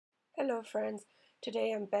Hello friends,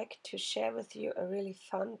 today I'm back to share with you a really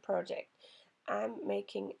fun project. I'm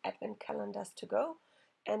making advent calendars to go,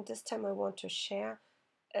 and this time I want to share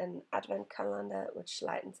an advent calendar which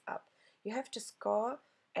lightens up. You have to score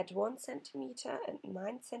at 1 centimeter and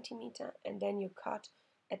 9 centimeter, and then you cut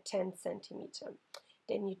at 10 centimeter.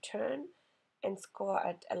 Then you turn and score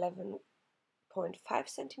at 11.5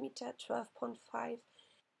 centimeter, 12.5,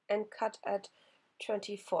 and cut at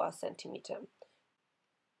 24 centimeter.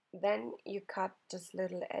 Then you cut these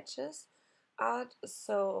little edges out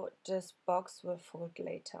so this box will fold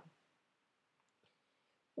later.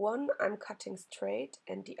 One I'm cutting straight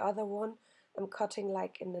and the other one I'm cutting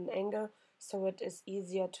like in an angle so it is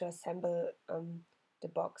easier to assemble the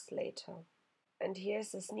box later. And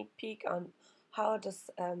here's a sneak peek on how this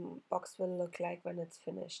box will look like when it's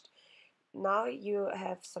finished. Now you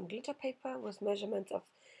have some glitter paper with measurements of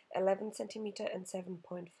 11 centimeter and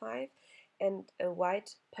 7.5 and a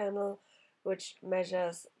white panel which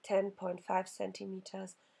measures 10.5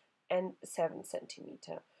 centimeters and 7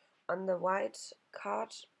 centimeter. On the white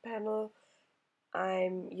card panel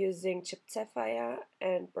I'm using chipped sapphire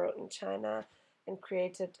and broken china and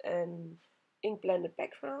created an ink blended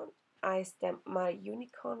background. I stamped my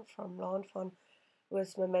unicorn from Lawn Fawn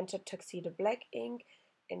with Memento Tuxedo black ink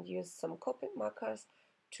and used some Copic markers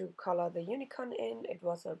to color the unicorn in. It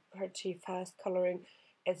was a pretty fast coloring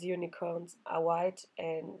as unicorns are white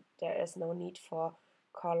and there is no need for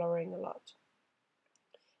coloring a lot.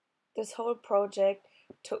 This whole project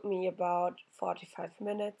took me about 45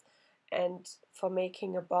 minutes, and for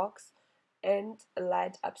making a box and a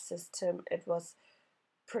light up system it was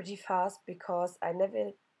pretty fast because I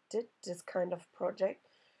never did this kind of project,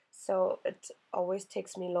 so it always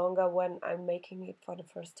takes me longer when I'm making it for the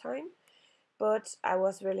first time, but I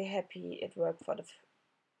was really happy it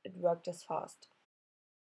worked as fast.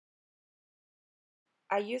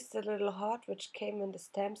 I used the little heart which came in the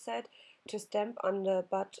stamp set to stamp on the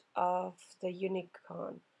butt of the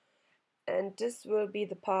unicorn, and this will be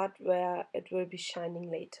the part where it will be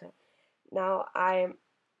shining later. Now I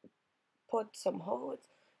put some holes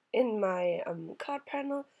in my card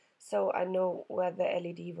panel so I know where the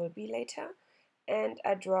LED will be later, and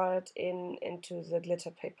I draw it into the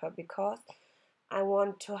glitter paper because I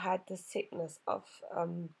want to hide the thickness of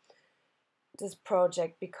this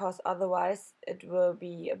project, because otherwise it will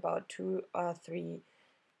be about 2 or 3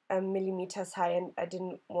 millimeters high and I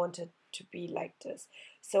didn't want it to be like this.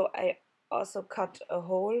 So I also cut a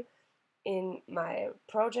hole in my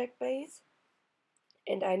project base,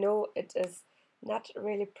 and I know it is not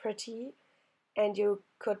really pretty and you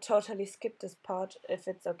could totally skip this part if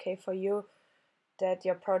it's okay for you that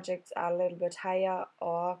your projects are a little bit higher,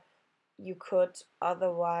 or you could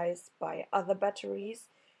otherwise buy other batteries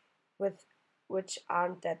with which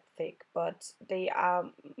aren't that thick, but they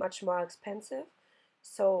are much more expensive,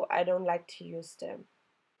 so I don't like to use them.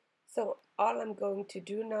 So all I'm going to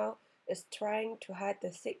do now is trying to hide the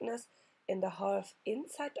thickness in the half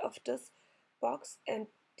inside of this box and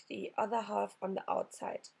the other half on the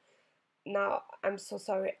outside. Now I'm so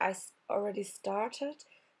sorry, I already started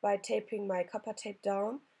by taping my copper tape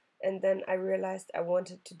down, and then I realized I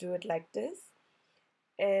wanted to do it like this,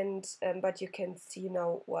 and but you can see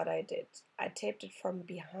now what I did. I taped it from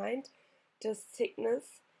behind this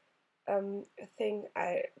thickness thing.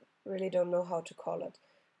 I really don't know how to call it.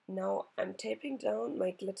 Now I'm taping down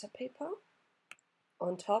my glitter paper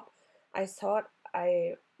on top. I thought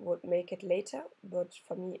I would make it later, but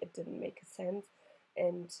for me it didn't make sense,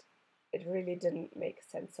 and it really didn't make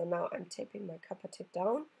sense. So now I'm taping my copper tape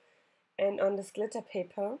down, and on this glitter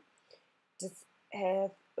paper, this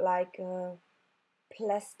has like a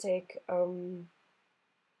plastic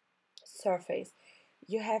surface.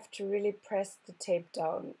 You have to really press the tape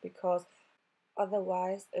down because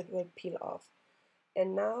otherwise it will peel off.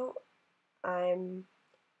 And now I'm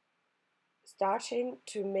starting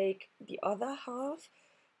to make the other half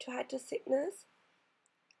to hide the thickness,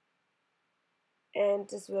 and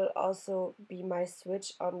this will also be my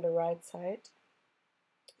switch on the right side,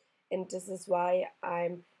 and this is why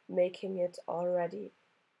I'm making it already.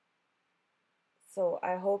 So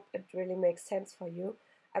I hope it really makes sense for you.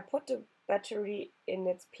 I put the battery in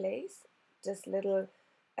its place. This little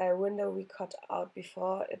window we cut out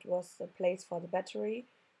before, it was the place for the battery,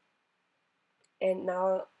 and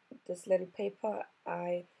now this little paper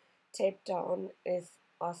I taped down is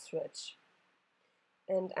our switch.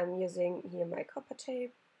 And I'm using here my copper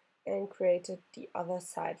tape and created the other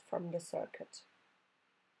side from the circuit.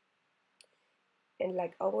 And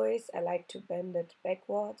like always, I like to bend it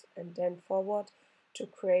backwards and then forward to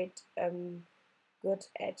create good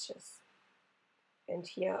edges. And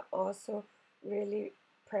here also really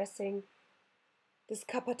pressing this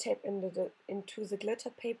copper tape into the glitter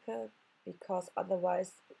paper, because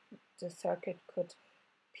otherwise the circuit could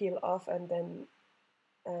peel off and then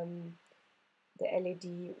the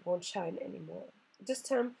LED won't shine anymore. This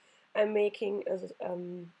time I'm making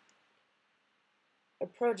a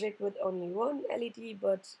project with only one LED,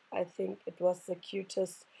 but I think it was the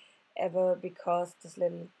cutest ever because this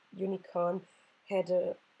little unicorn had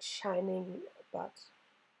a shining butt.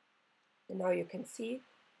 And now you can see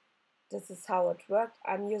this is how it worked.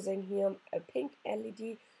 I'm using here a pink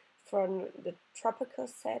LED from the tropical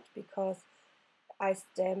set because I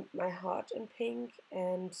stamped my heart in pink,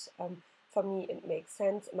 and for me it makes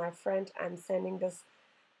sense. My friend I'm sending this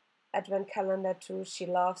advent calendar to, she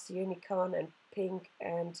loves unicorn and pink,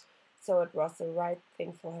 and so it was the right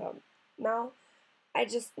thing for her. Now I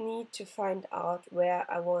just need to find out where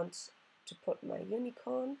I want to put my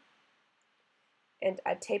unicorn, and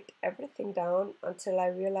I taped everything down until I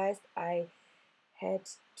realized I had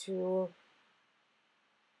to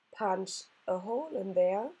punch a hole in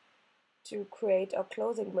there to create a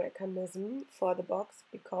closing mechanism for the box,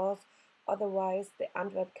 because otherwise the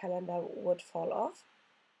advent calendar would fall off,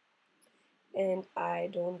 and I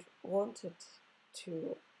don't want it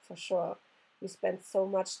to, for sure. We spent so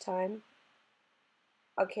much time.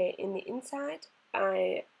 Okay, in the inside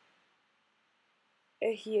I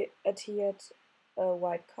adhered a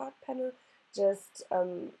white card panel just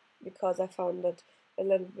because I found it a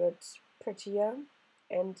little bit prettier,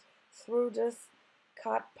 and through this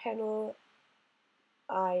card panel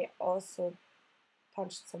I also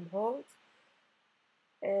punched some holes,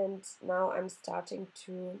 and now I'm starting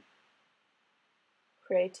to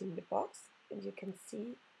creating the box, and you can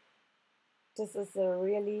see this is a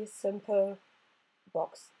really simple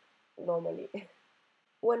box normally.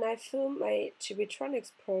 When I film my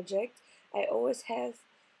Chibitronics project, I always have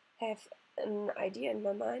an idea in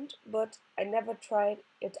my mind, but I never tried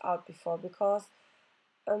it out before because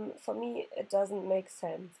for me it doesn't make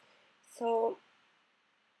sense. So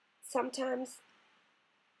sometimes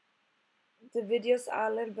the videos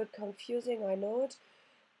are a little bit confusing, I know it,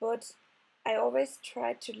 but I always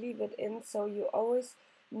try to leave it in so you always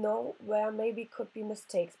know where maybe could be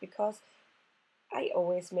mistakes, because I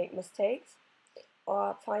always make mistakes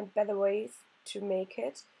or find better ways to make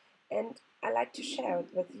it, and I like to share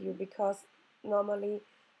it with you because normally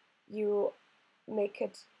you make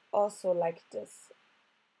it also like this.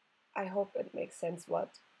 I hope it makes sense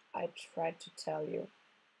what I tried to tell you.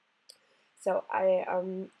 So I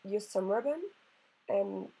used some ribbon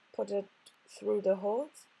and put it through the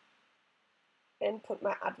holes and put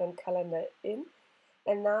my advent calendar in,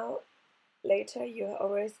 and now later you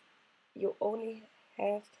only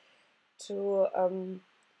have to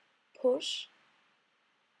pull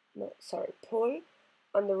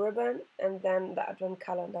on the ribbon, and then the advent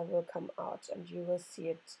calendar will come out and you will see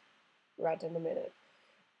it right in a minute.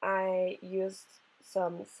 I used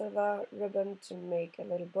some silver ribbon to make a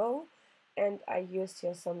little bow, and I used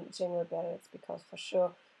here some jingle bells because for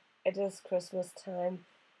sure it is Christmas time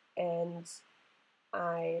and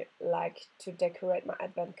I like to decorate my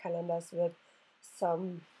advent calendars with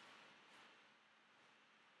some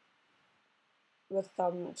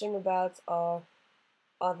jingle bells or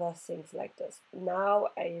other things like this. Now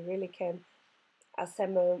I really can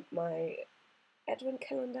assemble my advent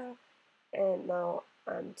calendar, and now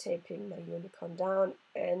I'm taping my unicorn down.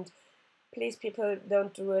 And please, people,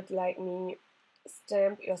 don't do it like me.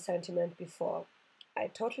 Stamp your sentiment before. I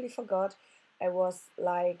totally forgot. I was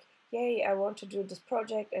like, yay, I want to do this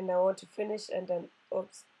project and I want to finish, and then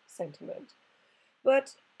oops, sentiment.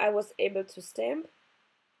 But I was able to stamp,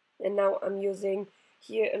 and now I'm using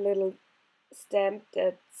here a little stamp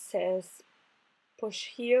that says push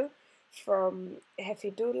here from Heavy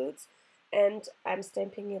Doodles, and I'm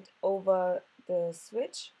stamping it over the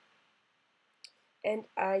switch. And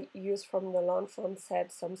I used from the Lawn Fawn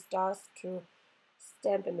set some stars to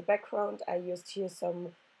stamp in the background. I used here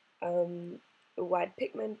some white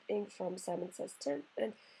pigment ink from Simon Says Stamp,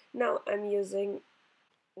 and now I'm using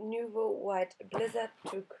Nouveau White Blizzard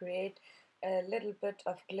to create a little bit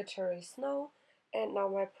of glittery snow. And now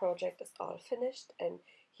my project is all finished, and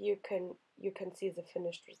here you can see the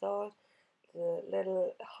finished result. The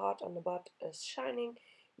little heart on the butt is shining.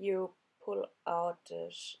 You pull out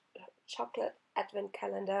the chocolate advent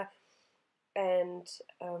calendar, and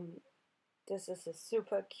this is a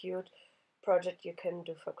super cute project you can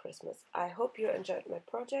do for Christmas. I hope you enjoyed my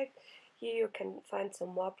project. Here you can find some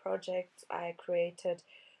more projects I created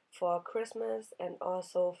for Christmas and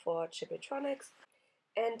also for Chibitronics.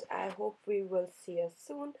 And I hope we will see us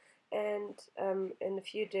soon. And in a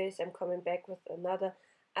few days I'm coming back with another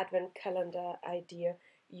advent calendar idea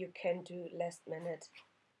you can do last minute.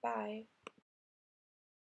 Bye!